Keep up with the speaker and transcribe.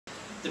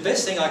the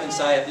best thing I can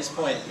say at this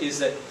point is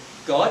that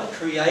God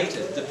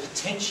created the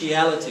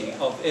potentiality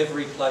of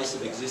every place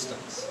of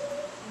existence,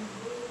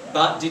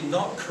 but did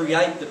not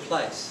create the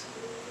place.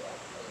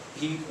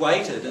 He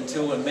waited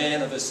until a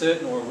man of a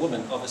certain, or a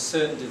woman of a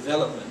certain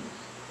development,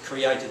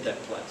 created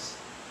that place.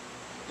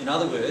 In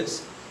other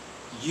words,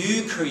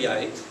 you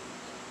create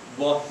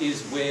what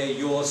is where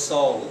your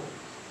soul's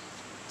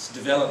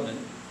development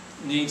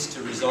needs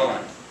to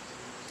reside.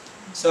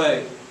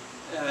 So,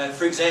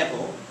 for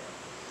example,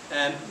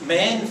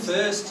 man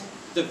first,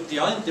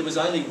 there was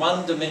only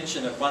one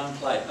dimension at one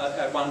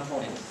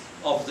point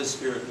of the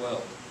spirit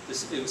world.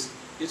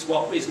 It's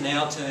what is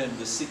now termed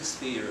the sixth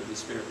sphere of the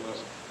spirit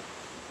world.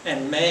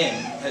 And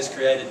man has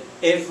created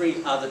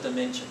every other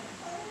dimension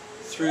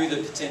through the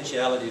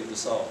potentiality of the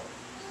soul.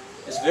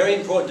 It's very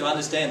important to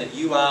understand that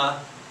you are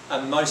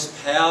a most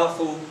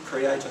powerful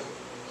creator.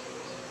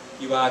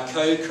 You are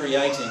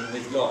co-creating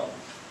with God.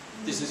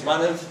 This is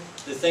one of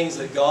the things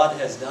that God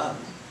has done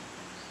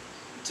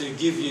to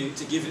give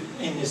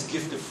in this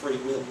gift of free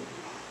will.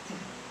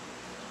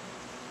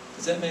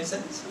 Does that make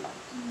sense?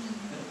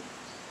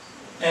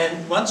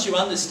 And once you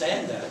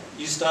understand that,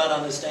 you start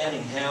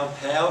understanding how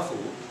powerful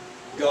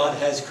God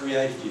has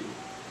created you.